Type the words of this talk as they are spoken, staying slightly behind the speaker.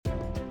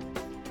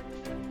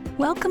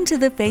Welcome to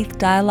the Faith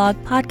Dialogue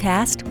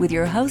podcast with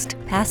your host,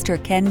 Pastor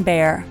Ken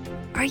Baer.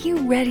 Are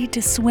you ready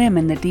to swim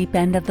in the deep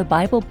end of the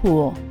Bible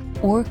pool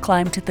or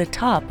climb to the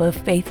top of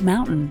Faith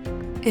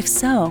Mountain? If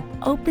so,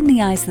 open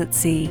the eyes that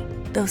see,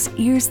 those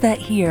ears that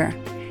hear,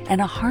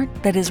 and a heart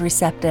that is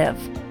receptive.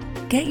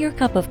 Get your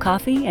cup of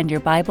coffee and your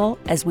Bible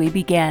as we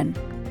begin.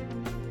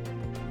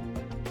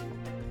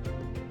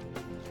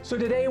 So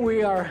today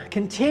we are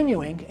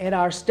continuing in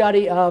our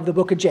study of the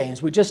book of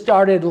James. We just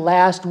started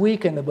last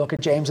week in the book of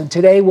James, and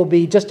today we'll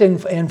be just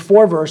in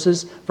four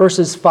verses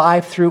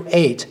 5 through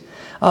 8.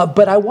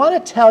 But I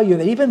want to tell you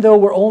that even though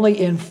we're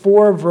only in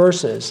 4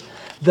 verses,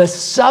 the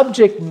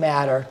subject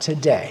matter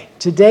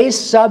today's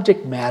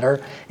subject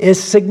matter is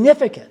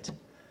significant,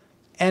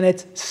 and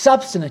it's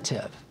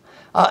substantive.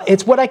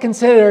 It's what I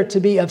consider to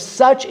be of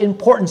such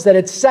importance that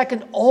it's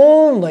second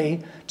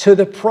only to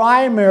the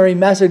primary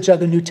message of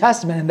the New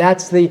Testament, and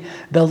that's the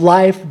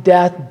life,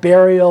 death,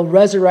 burial,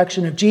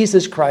 resurrection of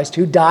Jesus Christ,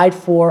 who died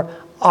for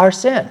our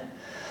sin.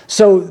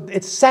 So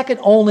it's second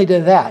only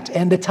to that.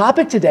 And the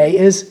topic today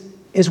is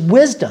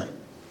wisdom.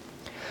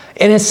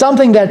 And it's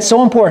something that's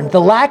so important. The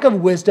lack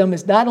of wisdom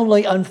is not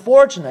only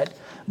unfortunate,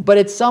 but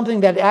it's something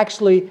that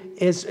actually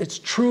it's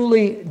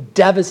truly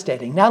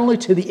devastating, not only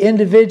to the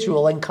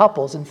individual and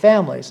couples and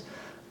families,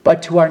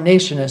 but to our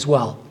nation as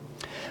well.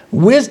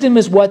 Wisdom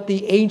is what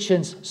the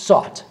ancients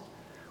sought.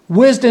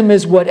 Wisdom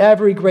is what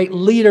every great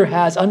leader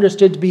has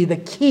understood to be the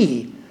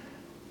key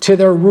to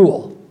their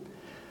rule.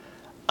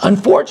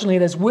 Unfortunately,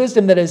 it is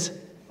wisdom that is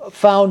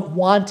found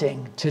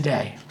wanting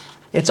today.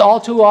 It's all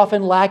too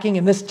often lacking,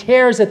 and this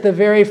tears at the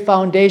very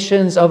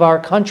foundations of our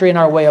country and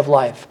our way of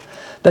life.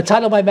 The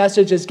title of my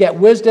message is Get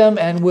Wisdom,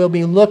 and we'll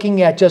be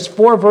looking at just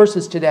 4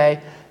 verses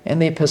today in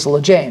the Epistle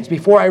of James.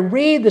 Before I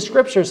read the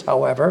scriptures,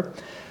 however,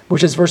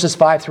 which is verses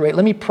 5 through 8,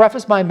 let me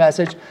preface my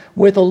message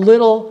with a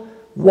little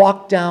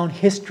walk down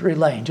history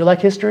lane. Do you like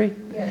history?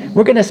 Yes.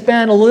 We're going to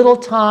spend a little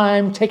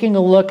time taking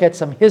a look at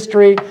some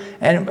history,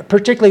 and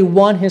particularly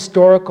one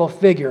historical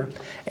figure.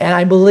 And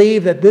I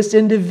believe that this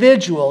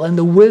individual and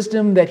the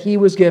wisdom that he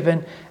was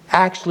given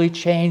actually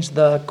changed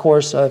the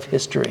course of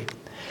history.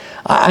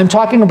 I'm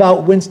talking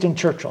about Winston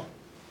Churchill,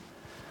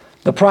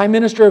 the Prime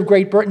Minister of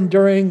Great Britain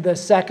during the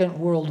Second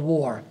World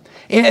War.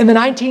 In the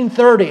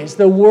 1930s,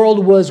 the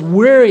world was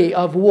weary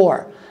of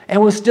war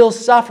and was still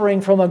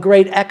suffering from a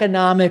great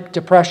economic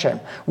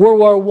depression. World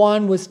War I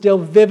was still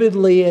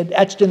vividly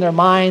etched in their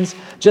minds.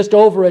 Just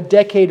over a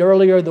decade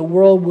earlier, the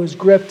world was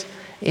gripped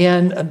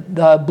in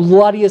the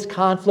bloodiest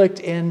conflict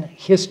in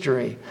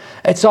history.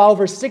 It saw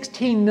over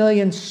 16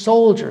 million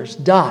soldiers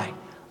die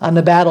on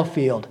the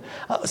battlefield,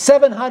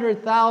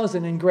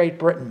 700,000 in Great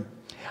Britain.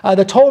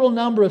 The total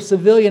number of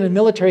civilian and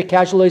military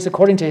casualties,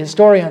 according to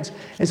historians,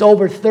 is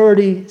over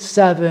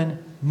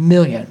 37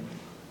 million.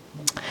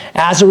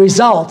 As a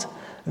result,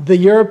 the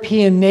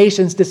European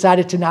nations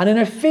decided to not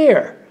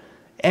interfere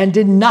and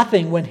did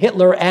nothing when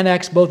Hitler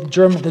annexed both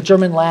the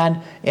German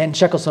land and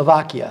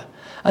Czechoslovakia.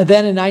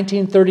 Then in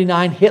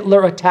 1939,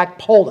 Hitler attacked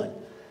Poland.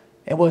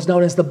 It was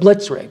known as the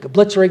Blitzkrieg. The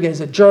Blitzkrieg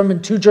is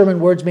two German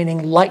words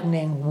meaning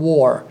lightning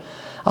war.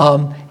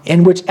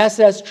 In which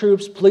SS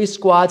troops, police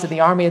squads, and the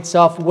army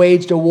itself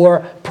waged a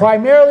war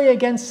primarily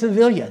against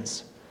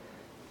civilians,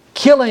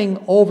 killing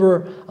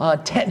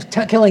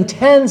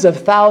tens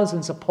of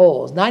thousands of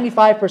Poles,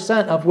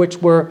 95% of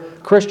which were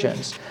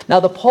Christians.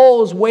 Now, the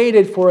Poles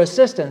waited for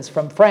assistance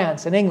from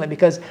France and England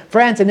because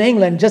France and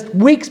England, just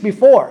weeks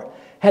before,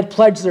 had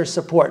pledged their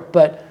support,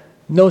 but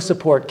no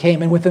support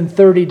came, and within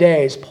 30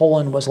 days,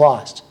 Poland was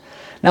lost.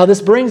 Now, this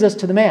brings us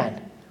to the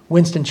man,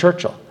 Winston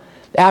Churchill.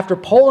 After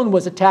Poland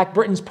was attacked,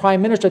 Britain's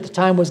prime minister at the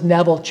time was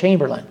Neville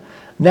Chamberlain.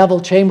 Neville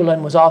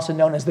Chamberlain was also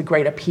known as the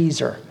Great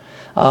Appeaser.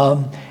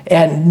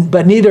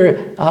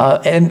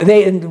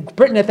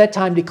 Britain at that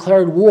time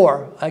declared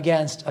war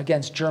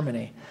against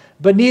Germany.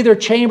 But neither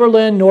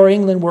Chamberlain nor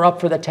England were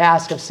up for the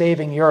task of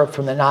saving Europe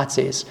from the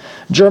Nazis.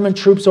 German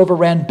troops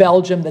overran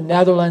Belgium, the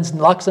Netherlands,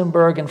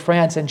 Luxembourg, and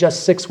France in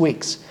just 6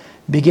 weeks,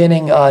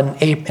 beginning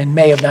in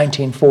May of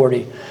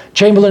 1940.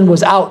 Chamberlain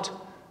was out,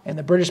 and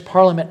the British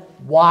Parliament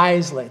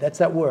wisely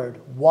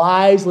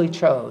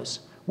chose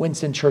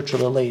Winston Churchill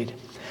to lead.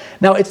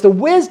 Now, it's the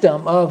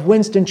wisdom of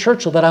Winston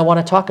Churchill that I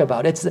want to talk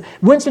about.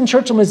 Winston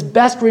Churchill is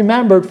best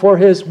remembered for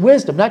his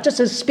wisdom, not just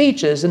his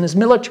speeches and his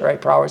military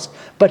prowess,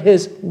 but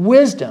his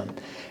wisdom.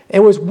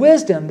 It was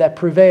wisdom that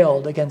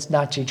prevailed against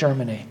Nazi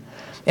Germany.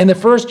 In the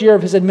first year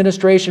of his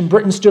administration,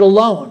 Britain stood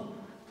alone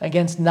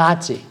against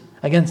Nazi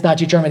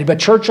Germany. But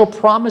Churchill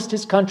promised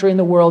his country and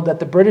the world that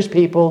the British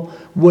people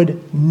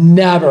would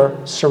never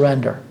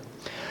surrender.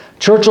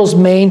 Churchill's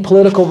main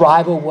political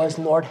rival was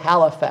Lord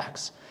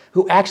Halifax,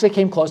 who actually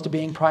came close to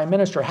being prime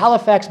minister.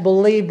 Halifax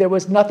believed there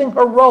was nothing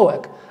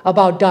heroic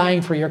about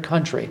dying for your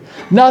country,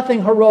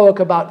 nothing heroic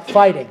about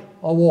fighting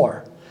a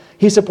war.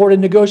 He supported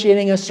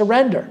negotiating a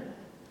surrender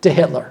to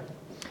Hitler.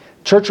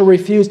 Churchill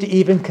refused to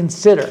even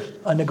consider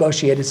a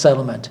negotiated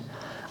settlement.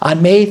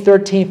 On May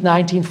 13,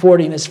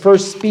 1940, in his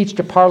first speech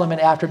to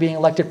Parliament after being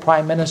elected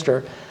prime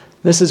minister,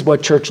 this is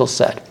what Churchill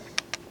said.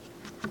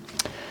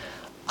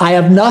 I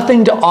have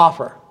nothing to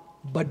offer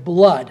but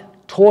blood,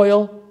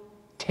 toil,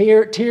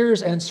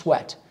 tears, and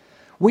sweat.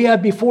 We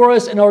have before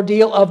us an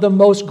ordeal of the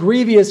most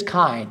grievous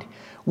kind.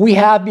 We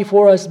have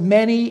before us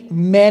many,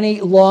 many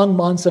long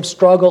months of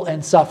struggle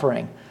and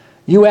suffering.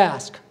 You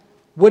ask,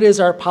 what is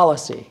our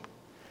policy?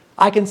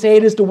 I can say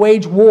it is to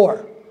wage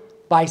war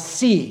by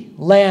sea,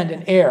 land,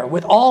 and air,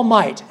 with all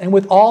might and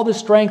with all the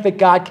strength that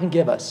God can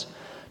give us,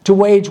 to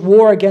wage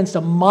war against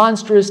a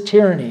monstrous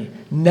tyranny,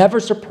 never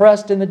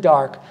suppressed in the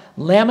dark,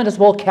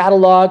 lamentable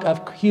catalog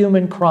of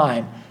human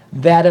crime.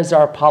 That is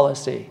our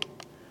policy.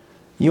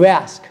 You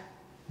ask,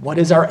 what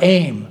is our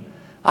aim?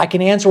 I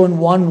can answer in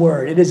one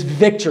word. It is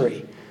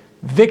victory.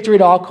 Victory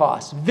at all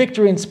costs.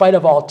 Victory in spite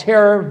of all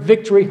terror.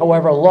 Victory,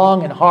 however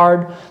long and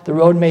hard the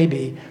road may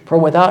be. For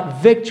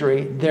without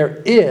victory,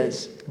 there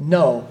is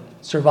no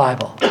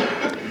survival.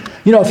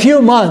 A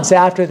few months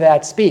after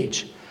that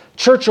speech,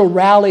 Churchill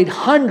rallied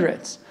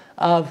hundreds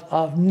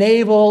of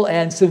naval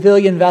and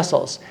civilian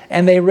vessels,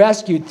 and they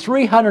rescued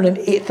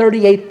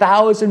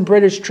 338,000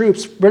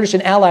 British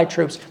and Allied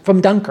troops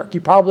from Dunkirk.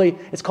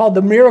 It's called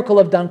The Miracle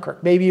of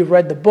Dunkirk. Maybe you've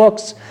read the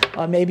books,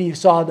 maybe you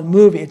saw the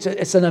movie.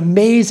 It's an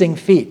amazing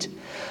feat.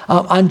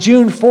 On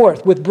June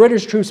 4th, with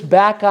British troops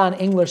back on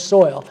English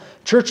soil,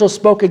 Churchill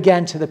spoke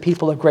again to the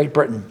people of Great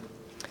Britain.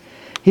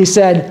 He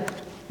said,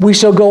 "We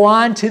shall go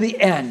on to the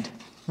end.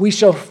 We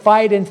shall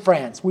fight in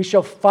France. We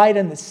shall fight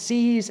in the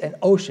seas and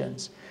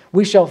oceans.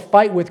 We shall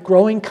fight with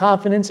growing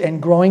confidence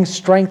and growing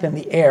strength in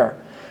the air.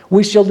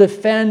 We shall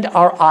defend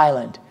our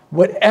island,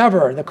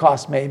 whatever the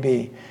cost may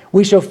be.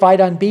 We shall fight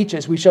on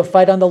beaches. We shall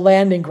fight on the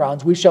landing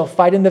grounds. We shall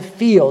fight in the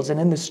fields and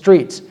in the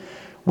streets.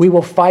 We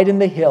will fight in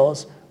the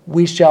hills.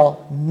 We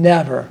shall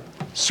never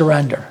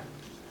surrender."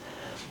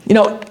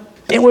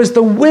 It was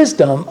the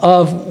wisdom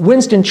of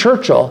Winston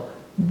Churchill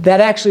that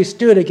actually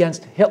stood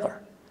against Hitler.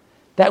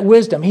 That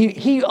wisdom.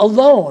 He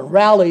alone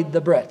rallied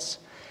the Brits.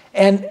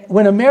 And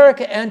when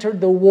America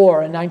entered the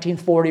war in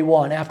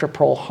 1941 after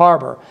Pearl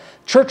Harbor,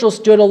 Churchill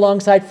stood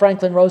alongside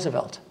Franklin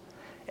Roosevelt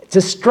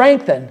to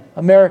strengthen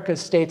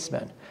America's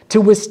statesmen, to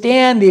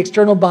withstand the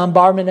external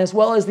bombardment as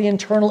well as the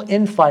internal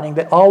infighting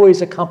that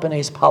always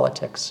accompanies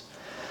politics.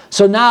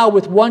 So now,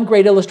 with one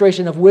great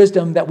illustration of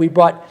wisdom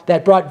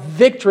that brought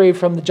victory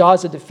from the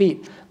jaws of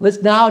defeat,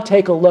 let's now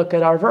take a look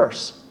at our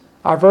verse.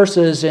 Our verse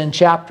is in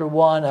chapter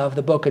 1 of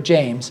the book of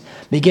James,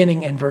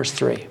 beginning in verse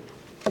 3.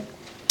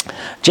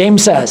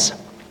 James says,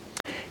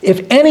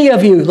 "If any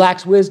of you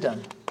lacks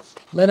wisdom,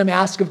 let him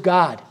ask of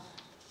God,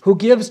 who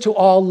gives to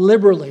all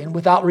liberally and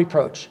without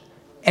reproach,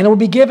 and it will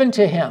be given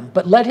to him.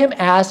 But let him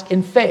ask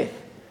in faith,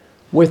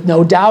 with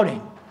no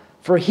doubting.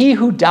 For he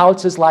who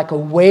doubts is like a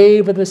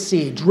wave of the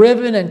sea,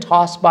 driven and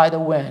tossed by the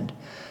wind.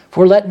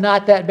 For let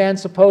not that man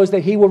suppose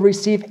that he will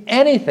receive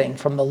anything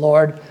from the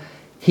Lord.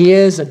 He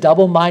is a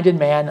double-minded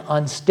man,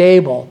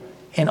 unstable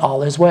in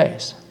all his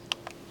ways."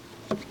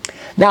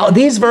 Now,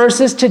 these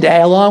verses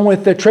today, along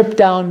with the trip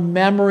down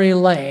memory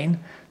lane,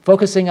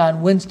 focusing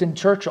on Winston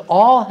Churchill,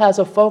 all has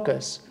a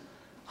focus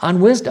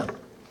on wisdom.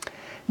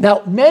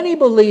 Now, many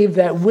believe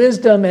that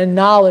wisdom and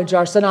knowledge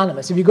are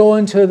synonymous. If you go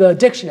into the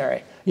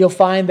dictionary, you'll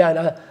find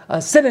that a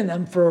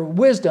synonym for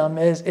wisdom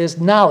is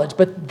knowledge,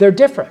 but they're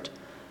different.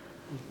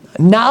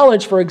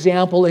 Knowledge, for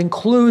example,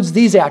 includes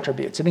these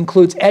attributes. It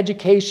includes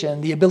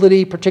education,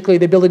 particularly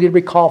the ability to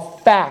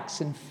recall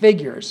facts and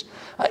figures,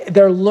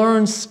 their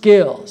learned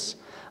skills.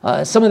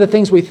 Some of the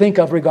things we think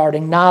of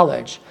regarding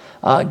knowledge.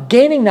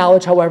 Gaining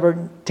knowledge, however,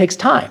 takes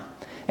time,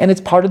 and it's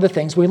part of the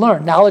things we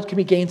learn. Knowledge can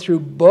be gained through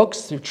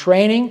books, through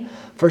training.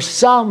 For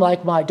some,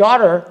 like my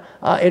daughter,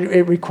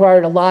 it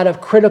required a lot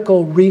of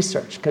critical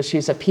research because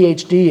she's a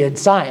PhD in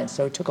science,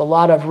 so it took a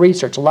lot of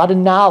research, a lot of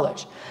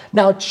knowledge.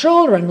 Now,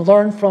 children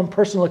learn from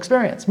personal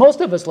experience.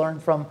 Most of us learn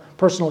from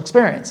personal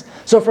experience.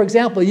 So, for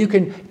example, you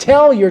can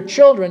tell your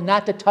children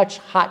not to touch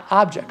hot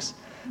objects,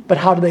 but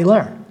how do they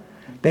learn?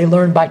 They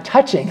learn by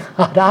touching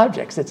hot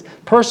objects. It's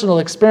personal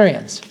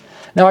experience.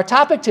 Now, our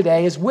topic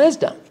today is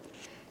wisdom.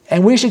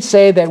 And we should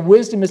say that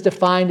wisdom is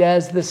defined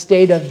as the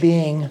state of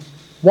being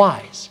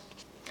wise.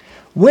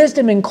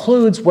 Wisdom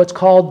includes what's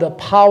called the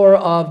power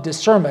of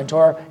discernment,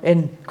 or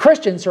in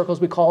Christian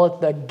circles, we call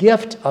it the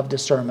gift of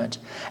discernment.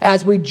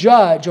 As we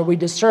judge or we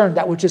discern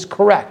that which is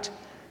correct,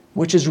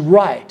 which is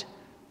right,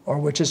 or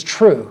which is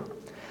true.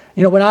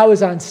 When I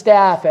was on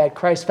staff at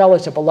Christ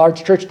Fellowship, a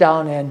large church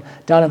down in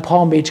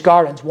Palm Beach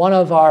Gardens, one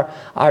of our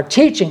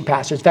teaching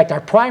pastors, in fact,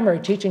 our primary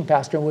teaching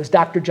pastor was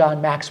Dr.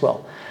 John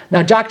Maxwell.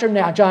 Now, Dr.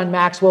 John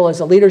Maxwell is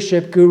a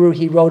leadership guru.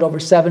 He wrote over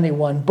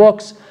 71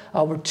 books,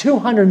 over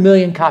 200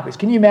 million copies.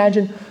 Can you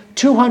imagine?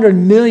 200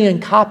 million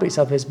copies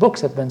of his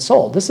books have been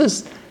sold. This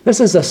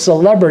is a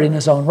celebrity in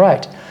his own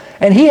right.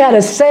 And he had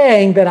a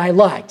saying that I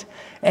liked.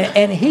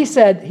 And he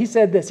said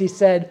this. He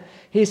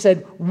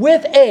said,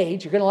 with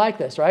age, you're going to like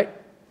this, right?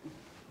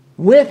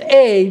 With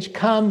age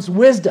comes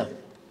wisdom.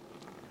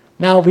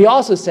 Now, he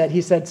also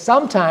said,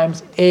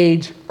 sometimes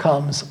age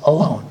comes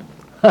alone.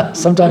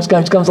 Sometimes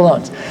age comes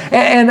alone.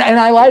 And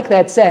I like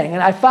that saying.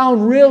 And I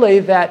found really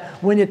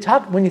that when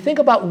you think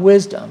about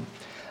wisdom,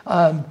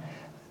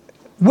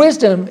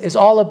 Wisdom is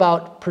all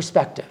about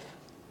perspective.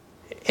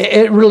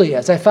 It really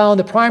is. I found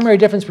the primary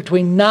difference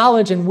between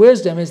knowledge and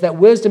wisdom is that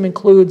wisdom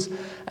includes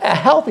a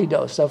healthy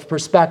dose of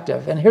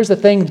perspective. And here's the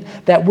thing,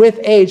 that with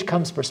age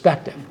comes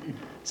perspective.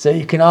 So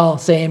you can all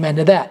say amen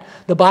to that.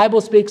 The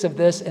Bible speaks of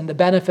this in the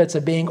benefits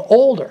of being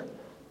older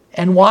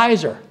and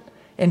wiser.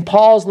 In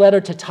Paul's letter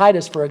to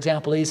Titus, for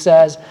example, he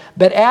says,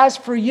 "But as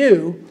for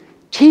you,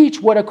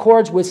 teach what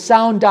accords with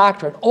sound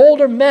doctrine.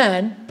 Older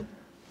men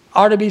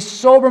are to be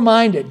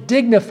sober-minded,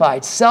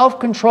 dignified,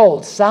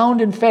 self-controlled,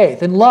 sound in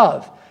faith, in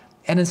love,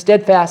 and in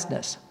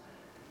steadfastness.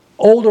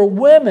 Older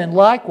women,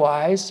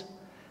 likewise,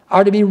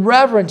 are to be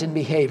reverent in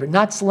behavior,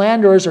 not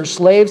slanderers or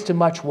slaves to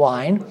much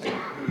wine.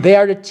 They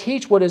are to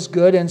teach what is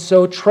good, and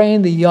so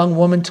train the young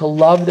women to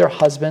love their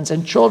husbands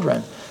and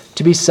children,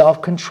 to be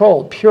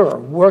self-controlled, pure,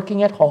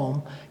 working at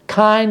home,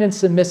 kind and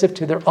submissive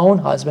to their own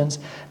husbands,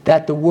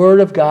 that the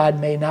word of God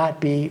may not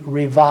be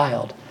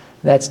reviled."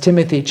 That's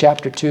Timothy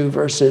chapter 2,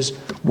 verses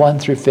 1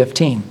 through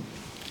 15.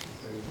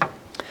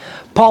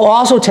 Paul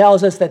also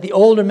tells us that the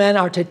older men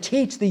are to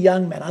teach the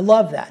young men. I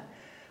love that.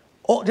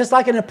 Just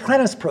like an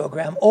apprentice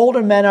program,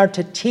 older men are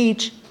to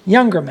teach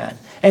younger men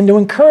and to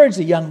encourage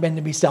the young men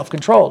to be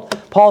self-controlled.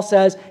 Paul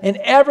says, "In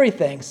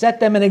everything, set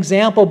them an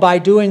example by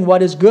doing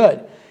what is good.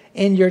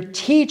 In your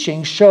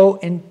teaching, show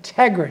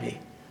integrity,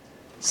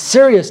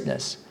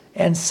 seriousness,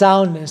 and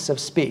soundness of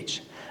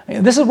speech."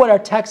 This is what our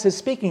text is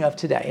speaking of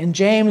today. In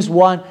James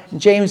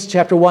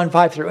chapter 1,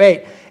 5 through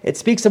 8, it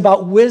speaks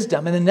about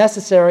wisdom and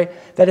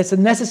that it's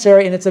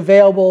necessary and it's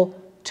available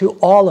to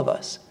all of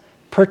us,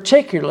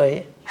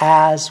 particularly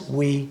as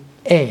we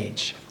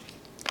age.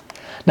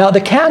 Now,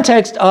 the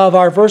context of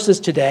our verses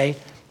today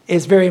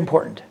is very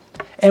important.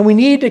 And we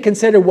need to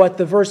consider what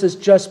the verses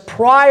just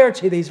prior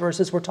to these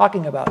verses were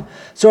talking about.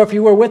 So if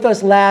you were with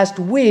us last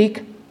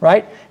week,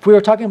 right? If we were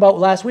talking about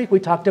last week, we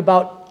talked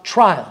about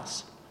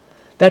trials.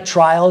 That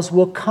trials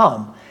will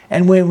come.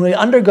 And when we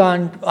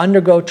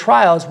undergo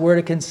trials, we're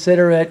to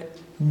consider it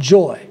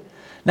joy.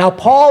 Now,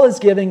 Paul is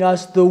giving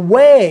us the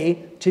way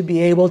to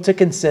be able to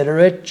consider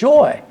it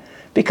joy,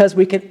 because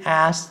we can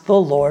ask the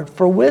Lord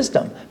for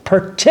wisdom,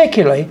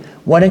 particularly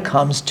when it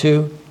comes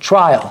to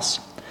trials.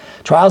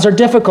 Trials are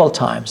difficult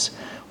times.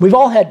 We've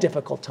all had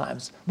difficult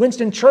times.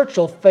 Winston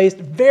Churchill faced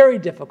very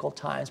difficult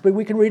times, but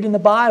we can read in the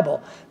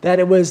Bible that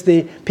it was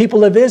the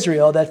people of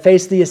Israel that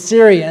faced the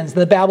Assyrians,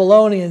 the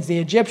Babylonians, the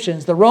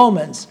Egyptians, the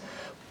Romans.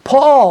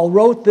 Paul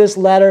wrote this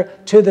letter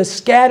to the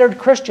scattered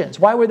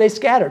Christians. Why were they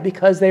scattered?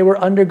 Because they were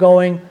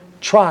undergoing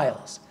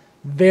trials,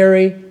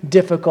 very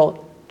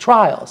difficult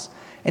trials.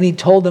 And he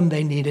told them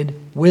they needed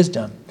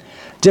wisdom.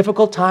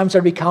 Difficult times are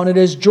to be counted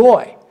as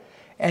joy.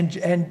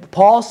 And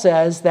Paul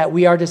says that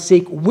we are to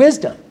seek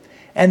wisdom.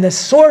 And the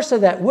source of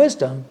that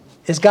wisdom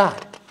is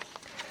God.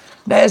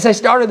 Now, as I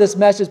started this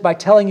message by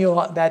telling you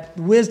that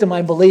wisdom,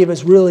 I believe,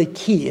 is really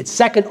key. It's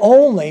second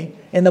only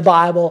in the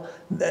Bible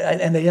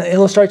and the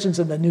illustrations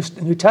in the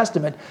New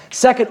Testament,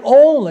 second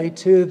only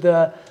to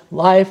the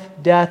life,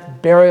 death,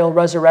 burial,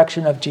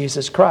 resurrection of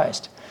Jesus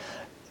Christ.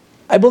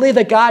 I believe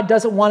that God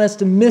doesn't want us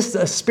to miss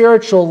a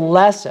spiritual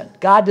lesson.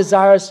 God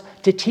desires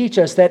to teach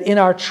us that in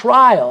our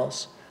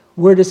trials,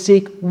 we're to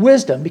seek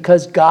wisdom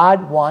because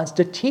God wants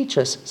to teach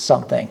us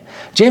something.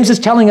 James is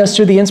telling us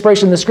through the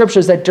inspiration of the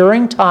Scriptures that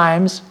during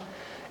times,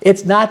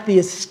 it's not the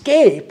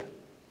escape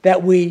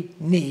that we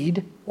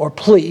need or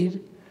plead,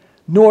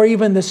 nor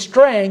even the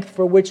strength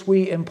for which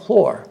we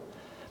implore.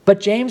 But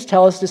James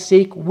tells us to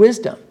seek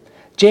wisdom.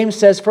 James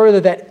says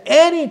further that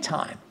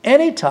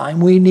anytime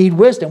we need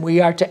wisdom, we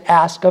are to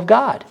ask of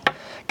God.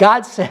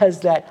 God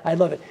says that, I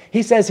love it,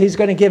 he says he's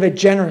going to give it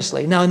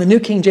generously. Now in the New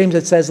King James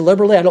it says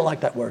liberally. I don't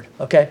like that word,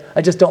 okay?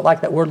 I just don't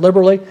like that word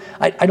liberally.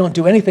 I don't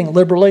do anything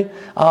liberally.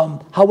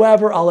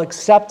 However, I'll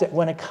accept it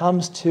when it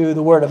comes to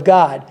the Word of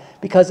God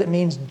because it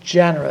means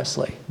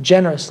generously,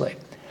 generously.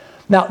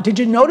 Now, did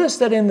you notice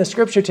that in the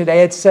Scripture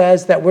today it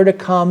says that we're to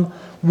come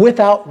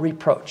without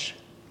reproach?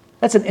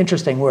 That's an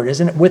interesting word,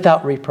 isn't it?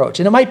 Without reproach.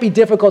 And it might be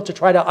difficult to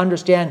try to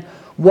understand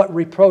what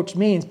reproach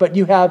means, but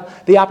you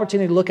have the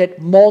opportunity to look at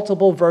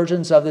multiple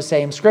versions of the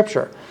same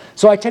Scripture.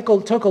 So I took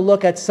a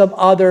look at some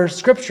other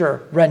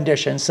Scripture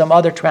renditions, some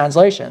other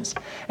translations,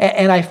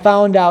 and I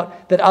found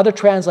out that other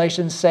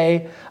translations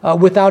say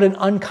without an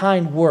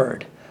unkind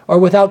word, or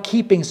without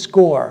keeping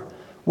score,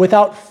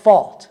 without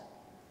fault,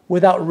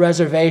 without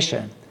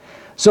reservation.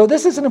 So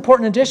this is an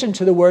important addition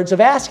to the words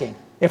of asking.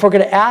 If we're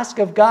going to ask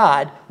of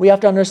God, we have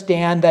to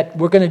understand that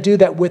we're going to do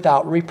that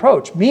without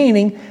reproach,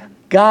 meaning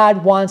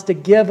God wants to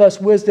give us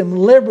wisdom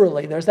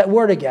liberally. There's that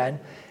word again.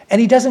 And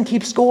he doesn't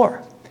keep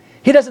score.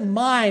 He doesn't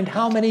mind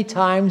how many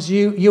times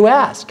you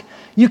ask.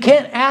 You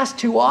can't ask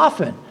too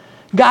often.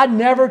 God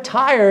never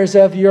tires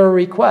of your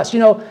request. You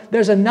know,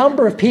 there's a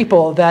number of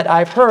people that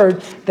I've heard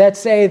that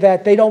say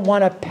that they don't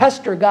want to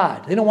pester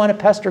God. They don't want to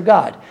pester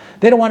God.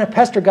 They don't want to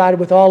pester God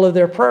with all of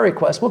their prayer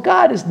requests. Well,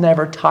 God is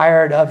never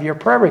tired of your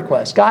prayer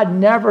requests. God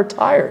never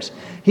tires.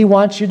 He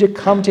wants you to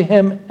come to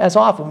him as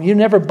often. You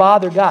never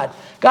bother God.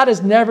 God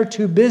is never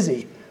too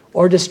busy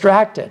or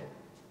distracted.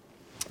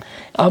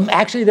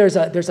 Actually, there's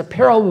a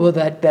parable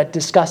that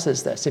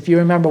discusses this. If you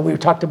remember, we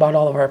talked about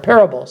all of our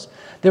parables.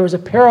 There was a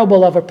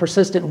parable of a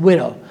persistent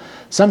widow.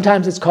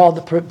 Sometimes it's called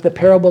the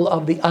parable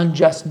of the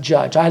unjust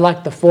judge. I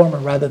like the former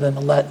rather than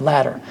the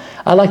latter.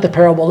 I like the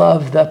parable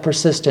of the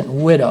persistent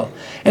widow.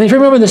 And if you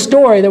remember the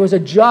story, there was a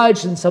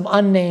judge in some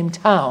unnamed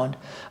town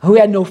who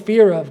had no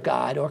fear of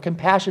God or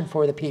compassion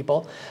for the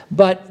people.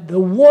 But the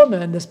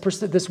woman,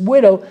 this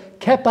widow,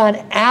 kept on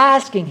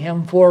asking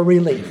him for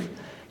relief.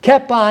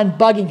 Kept on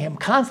bugging him,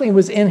 constantly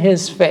was in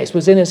his face,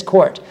 was in his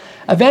court.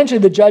 Eventually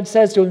the judge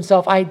says to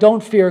himself, I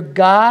don't fear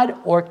God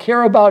or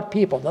care about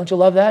people. Don't you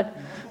love that?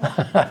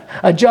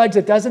 A judge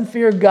that doesn't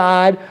fear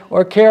God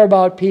or care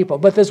about people.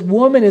 But this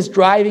woman is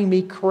driving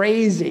me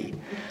crazy.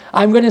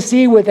 I'm going to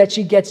see that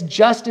she gets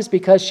justice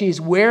because she's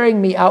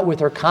wearing me out with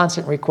her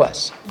constant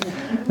requests.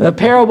 The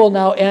parable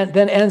now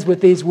then ends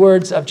with these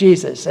words of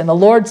Jesus. And the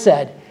Lord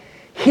said,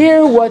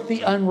 hear what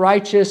the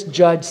unrighteous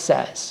judge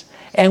says.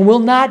 And will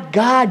not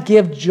God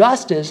give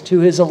justice to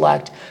his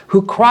elect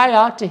who cry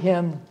out to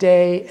him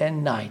day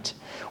and night?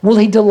 Will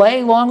he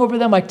delay long over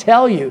them? I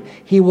tell you,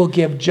 he will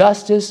give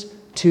justice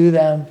to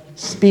them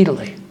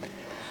speedily.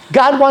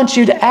 God wants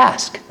you to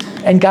ask,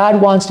 and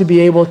God wants to be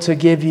able to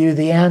give you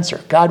the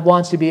answer. God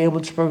wants to be able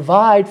to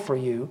provide for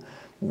you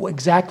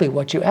exactly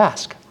what you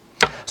ask.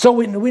 So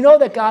we know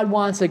that God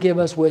wants to give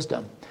us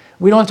wisdom.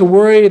 We don't have to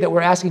worry that we're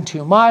asking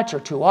too much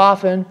or too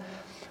often,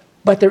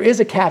 but there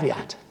is a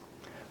caveat.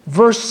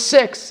 Verse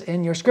 6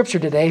 in your scripture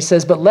today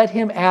says, but let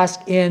him ask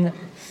in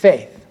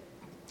faith.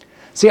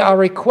 See, our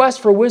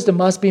request for wisdom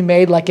must be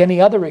made like any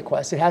other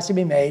request. It has to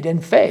be made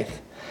in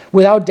faith,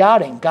 without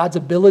doubting God's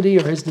ability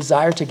or his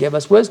desire to give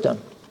us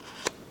wisdom.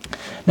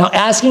 Now,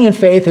 asking in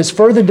faith is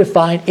further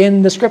defined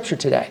in the scripture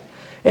today.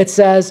 It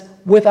says,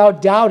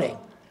 without doubting.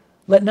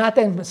 Let not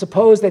then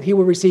suppose that he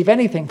will receive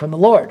anything from the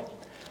Lord.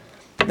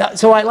 Now,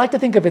 so I like to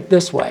think of it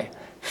this way.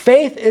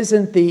 Faith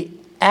isn't the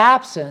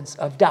absence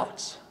of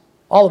doubts.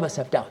 All of us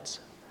have doubts.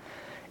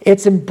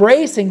 It's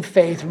embracing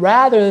faith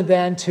rather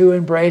than to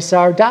embrace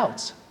our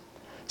doubts.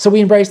 So we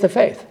embrace the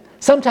faith.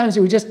 Sometimes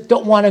we just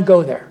don't want to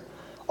go there.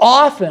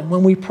 Often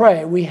when we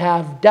pray, we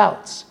have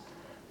doubts,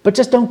 but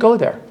just don't go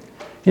there.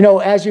 You know,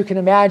 as you can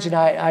imagine,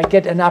 I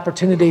get an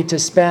opportunity to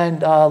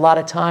spend a lot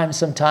of time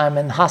sometime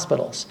in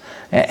hospitals.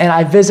 And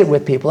I visit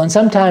with people. And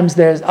sometimes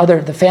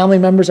the family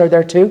members are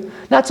there too.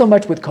 Not so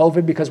much with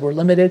COVID because we're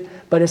limited,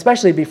 but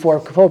especially before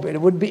COVID.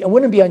 It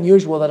wouldn't be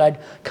unusual that I'd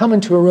come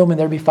into a room and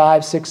there'd be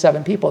 5, 6,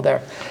 7 people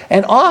there.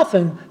 And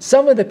often,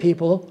 some of the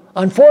people,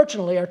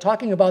 unfortunately, are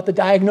talking about the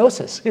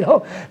diagnosis. You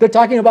know, they're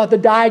talking about the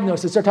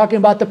diagnosis. They're talking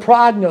about the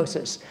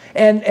prognosis.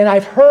 And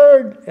I've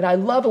heard, and I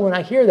love it when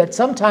I hear that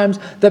sometimes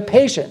the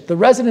patient, the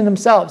resident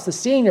themselves, the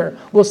senior,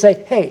 will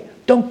say, hey,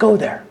 don't go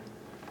there.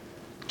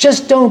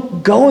 Just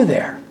don't go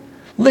there.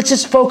 Let's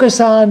just focus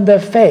on the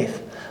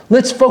faith.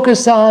 Let's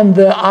focus on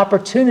the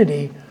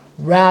opportunity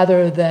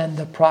rather than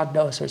the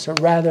prognosis or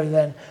rather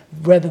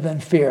than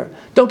fear.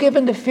 Don't give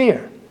in to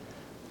fear.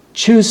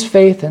 Choose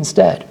faith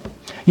instead.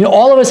 You know,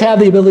 all of us have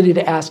the ability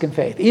to ask in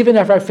faith, even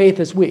if our faith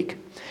is weak.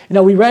 You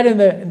know, we read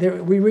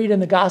in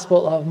the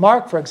Gospel of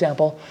Mark, for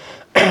example,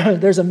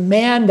 there's a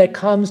man that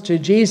comes to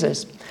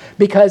Jesus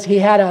because he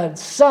had a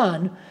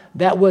son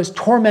that was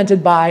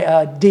tormented by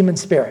a demon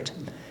spirit.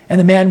 And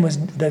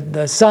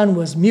the son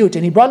was mute,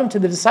 and he brought him to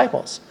the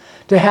disciples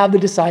to have the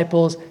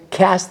disciples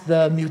cast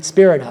the mute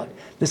spirit out.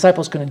 The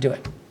disciples couldn't do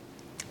it.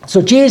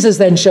 So Jesus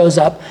then shows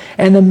up,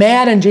 and the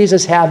man and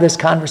Jesus have this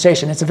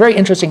conversation. It's a very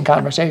interesting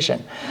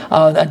conversation,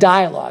 a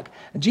dialogue.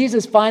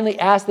 Jesus finally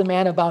asks the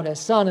man about his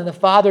son, and the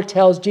father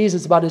tells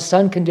Jesus about his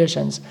son's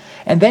conditions.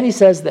 And then he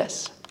says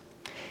this.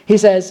 He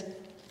says,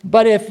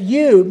 but if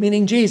you,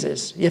 meaning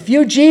Jesus, if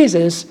you,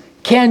 Jesus,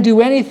 can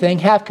do anything,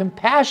 have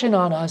compassion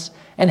on us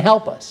and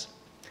help us.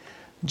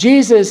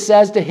 Jesus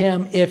says to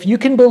him, if you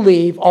can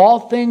believe, all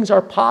things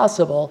are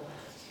possible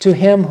to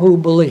him who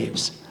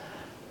believes.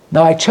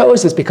 Now, I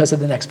chose this because of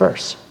the next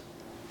verse.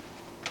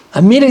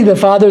 Immediately the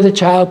father of the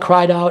child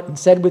cried out and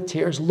said with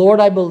tears, Lord,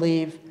 I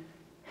believe,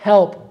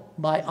 help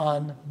my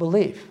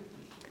unbelief.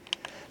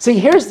 See,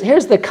 here's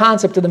the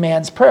concept of the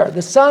man's prayer.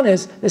 The son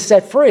is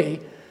set free,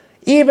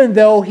 even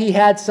though he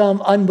had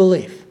some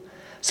unbelief.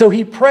 So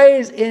he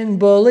prays in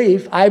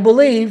belief, I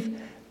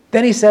believe,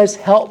 then he says,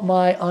 help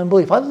my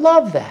unbelief. I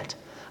love that.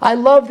 I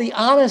love the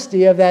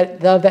honesty of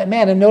that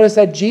man. And notice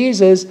that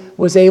Jesus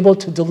was able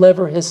to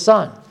deliver his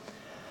son.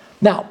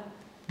 Now,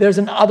 there's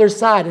an other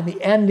side, and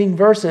the ending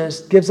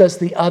verses gives us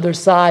the other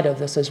side of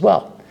this as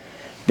well.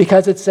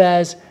 Because it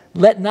says,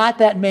 let not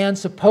that man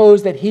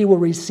suppose that he will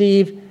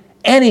receive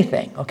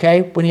anything,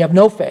 okay, when you have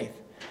no faith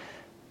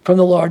from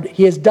the Lord.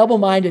 He is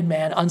double-minded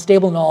man,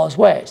 unstable in all his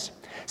ways.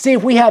 See,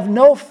 if we have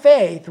no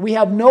faith, we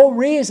have no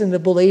reason to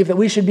believe that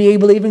we should be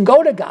able to even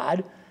go to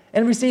God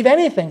and receive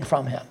anything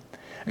from him.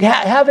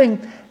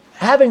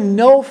 Having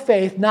no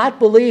faith, not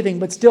believing,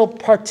 but still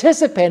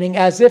participating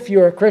as if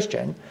you're a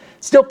Christian,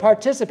 still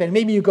participating.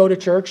 Maybe you go to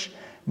church,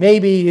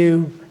 maybe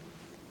you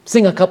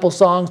sing a couple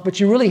songs, but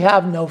you really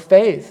have no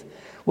faith.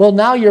 Well,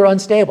 now you're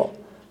unstable.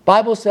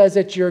 Bible says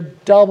that you're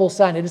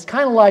double-sided. It's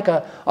kind of like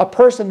a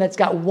person that's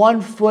got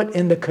one foot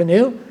in the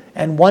canoe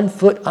and one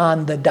foot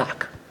on the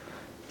dock.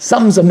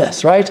 Something's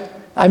amiss, right?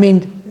 I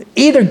mean,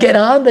 either get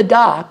on the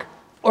dock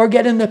or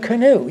get in the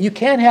canoe. You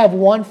can't have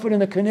one foot in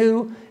the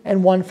canoe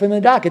and one foot in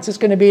the dock. It's just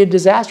going to be a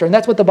disaster. And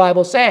that's what the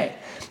Bible's saying.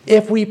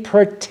 If we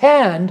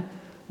pretend,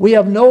 we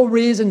have no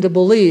reason to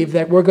believe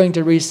that we're going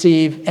to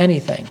receive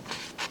anything.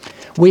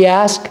 We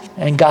ask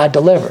and God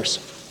delivers.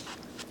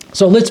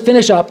 So let's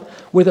finish up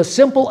with a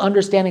simple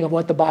understanding of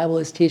what the Bible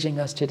is teaching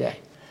us today.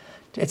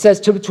 It says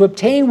to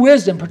obtain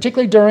wisdom,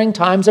 particularly during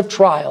times of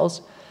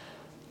trials,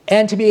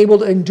 and to be able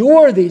to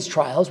endure these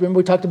trials. Remember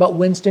we talked about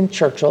Winston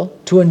Churchill.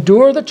 To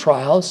endure the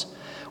trials,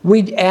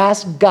 we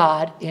ask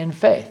God in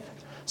faith.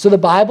 So the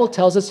Bible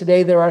tells us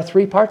today there are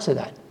 3 parts of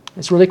that.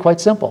 It's really quite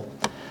simple.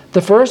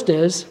 The first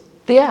is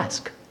the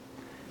ask.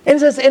 And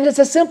it's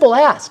a simple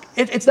ask.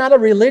 It's not a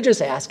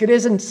religious ask. It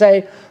isn't,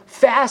 say,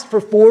 fast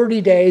for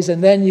 40 days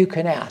and then you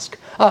can ask.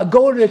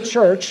 Go to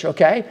church,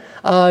 okay?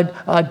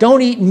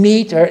 Don't eat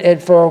meat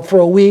for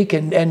a week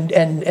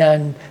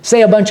and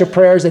say a bunch of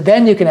prayers and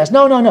then you can ask.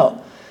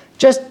 No.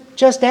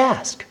 Just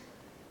ask.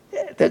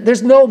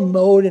 There's no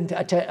mode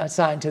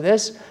assigned to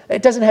this.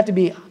 It doesn't have to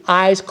be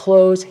eyes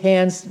closed,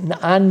 hands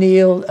on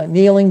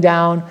kneeling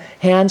down,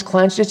 hands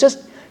clenched. It's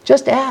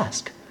just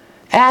ask.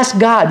 Ask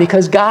God,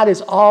 because God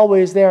is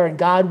always there and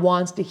God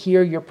wants to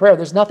hear your prayer.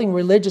 There's nothing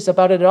religious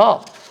about it at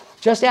all.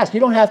 Just ask. You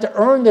don't have to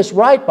earn this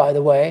right, by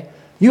the way.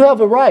 You have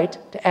a right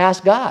to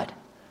ask God.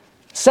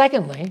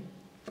 Secondly,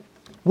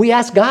 we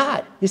ask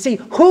God. You see,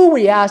 who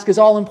we ask is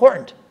all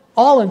important.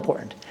 All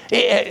important.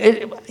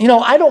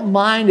 I don't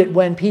mind it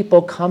when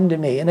people come to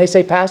me and they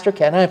say, Pastor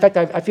Ken, and in fact,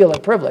 I feel a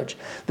privilege.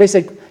 They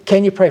say,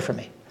 can you pray for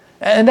me?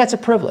 And that's a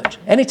privilege.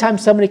 Anytime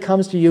somebody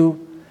comes to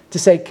you to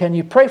say, can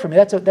you pray for me?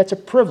 That's a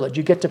privilege.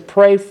 You get to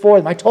pray for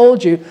them. I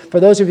told you, for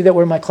those of you that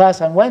were in my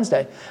class on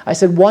Wednesday, I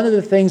said one of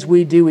the things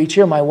we do each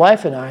year, my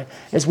wife and I,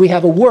 is we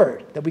have a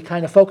word that we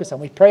kind of focus on.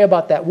 We pray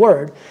about that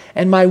word.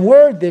 And my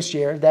word this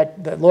year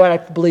that the Lord, I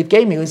believe,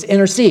 gave me was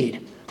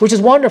intercede, which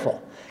is wonderful,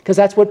 because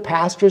that's what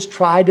pastors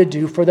try to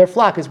do for their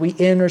flock, is we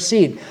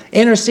intercede.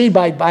 Intercede,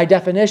 by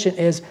definition,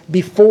 is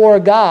before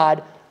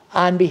God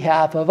on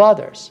behalf of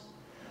others.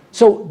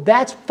 So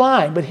that's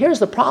fine, but here's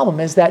the problem,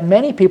 is that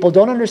many people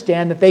don't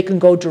understand that they can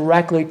go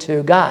directly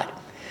to God.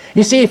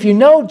 You see, if you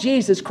know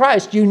Jesus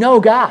Christ, you know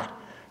God.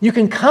 You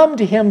can come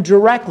to Him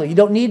directly. You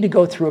don't need to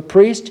go through a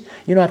priest.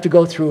 You don't have to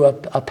go through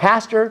a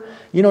pastor.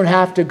 You don't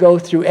have to go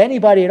through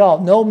anybody at all.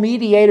 No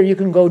mediator. You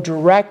can go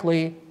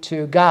directly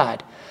to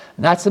God.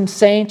 Not some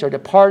saint or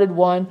departed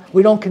one.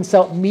 We don't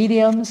consult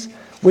mediums.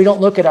 We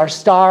don't look at our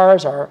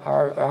stars,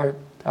 our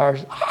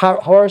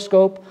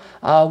horoscope.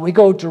 We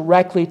go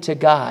directly to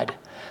God.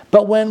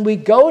 But when we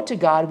go to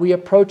God, we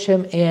approach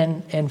Him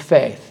in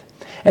faith.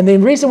 And the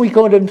reason we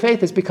go to Him in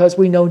faith is because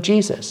we know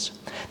Jesus.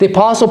 The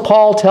Apostle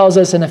Paul tells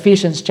us in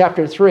Ephesians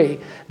chapter 3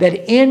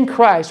 that in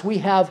Christ we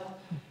have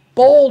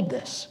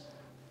boldness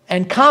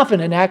and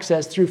confident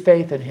access through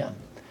faith in Him.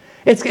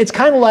 It's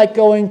kind of like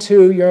going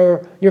to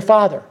your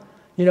father.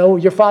 You know,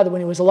 your father when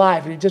he was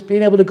alive, and just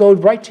being able to go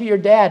right to your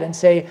dad and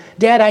say,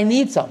 Dad, I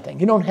need something.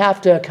 You don't have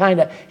to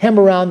kind of hem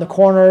around the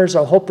corners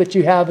or hope that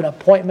you have an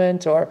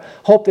appointment or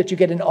hope that you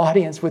get an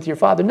audience with your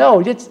father. No,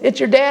 it's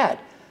your dad.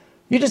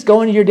 You just go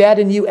into your dad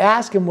and you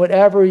ask him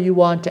whatever you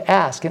want to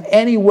ask in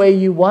any way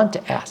you want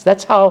to ask.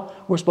 That's how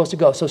we're supposed to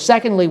go. So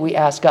secondly, we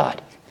ask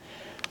God.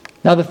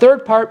 Now the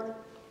third part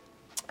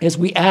is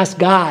we ask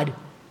God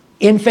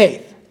in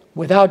faith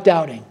without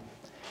doubting.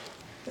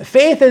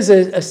 Faith is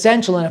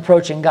essential in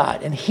approaching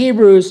God. In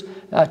Hebrews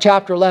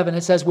chapter 11,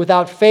 it says,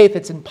 without faith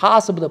it's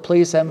impossible to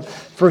please Him,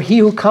 for he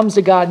who comes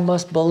to God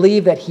must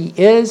believe that He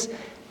is,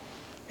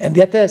 and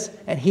get this,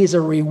 and He's a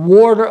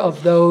rewarder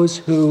of those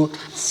who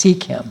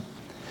seek Him.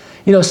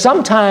 You know,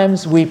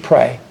 sometimes we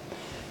pray,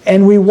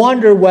 and we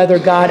wonder whether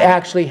God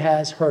actually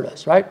has heard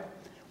us, right?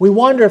 We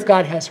wonder if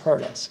God has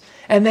heard us.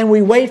 And then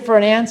we wait for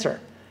an answer,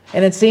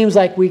 and it seems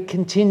like we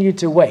continue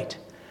to wait.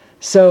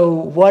 So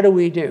what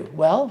do?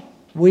 Well,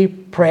 we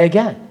pray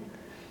again.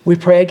 We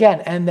pray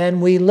again, and then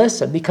we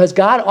listen, because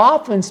God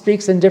often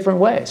speaks in different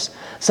ways.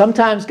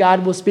 Sometimes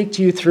God will speak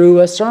to you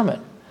through a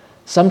sermon.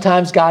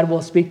 Sometimes God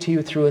will speak to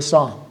you through a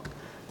song.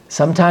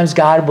 Sometimes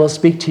God will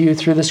speak to you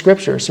through the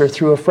scriptures or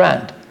through a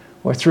friend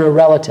or through a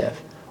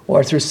relative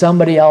or through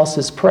somebody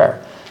else's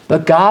prayer.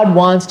 But God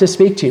wants to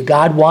speak to you.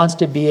 God wants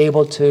to be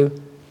able to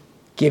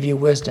give you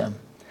wisdom.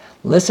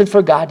 Listen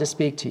for God to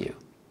speak to you.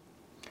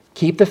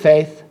 Keep the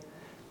faith.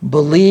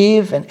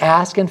 Believe and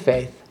ask in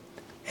faith.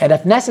 And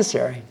if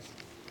necessary,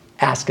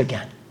 ask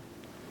again.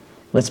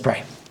 Let's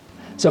pray.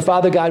 So,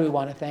 Father God, we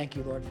want to thank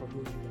you, Lord, for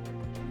who you are.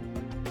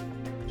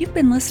 You've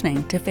been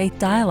listening to Faith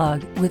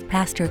Dialogue with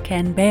Pastor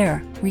Ken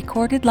Baer,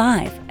 recorded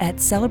live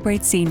at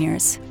Celebrate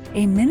Seniors,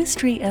 a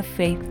ministry of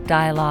Faith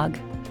Dialogue.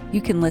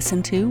 You can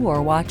listen to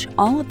or watch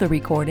all of the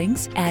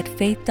recordings at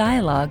Faith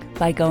Dialogue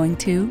by going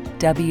to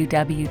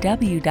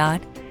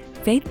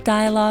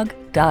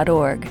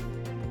www.faithdialogue.org.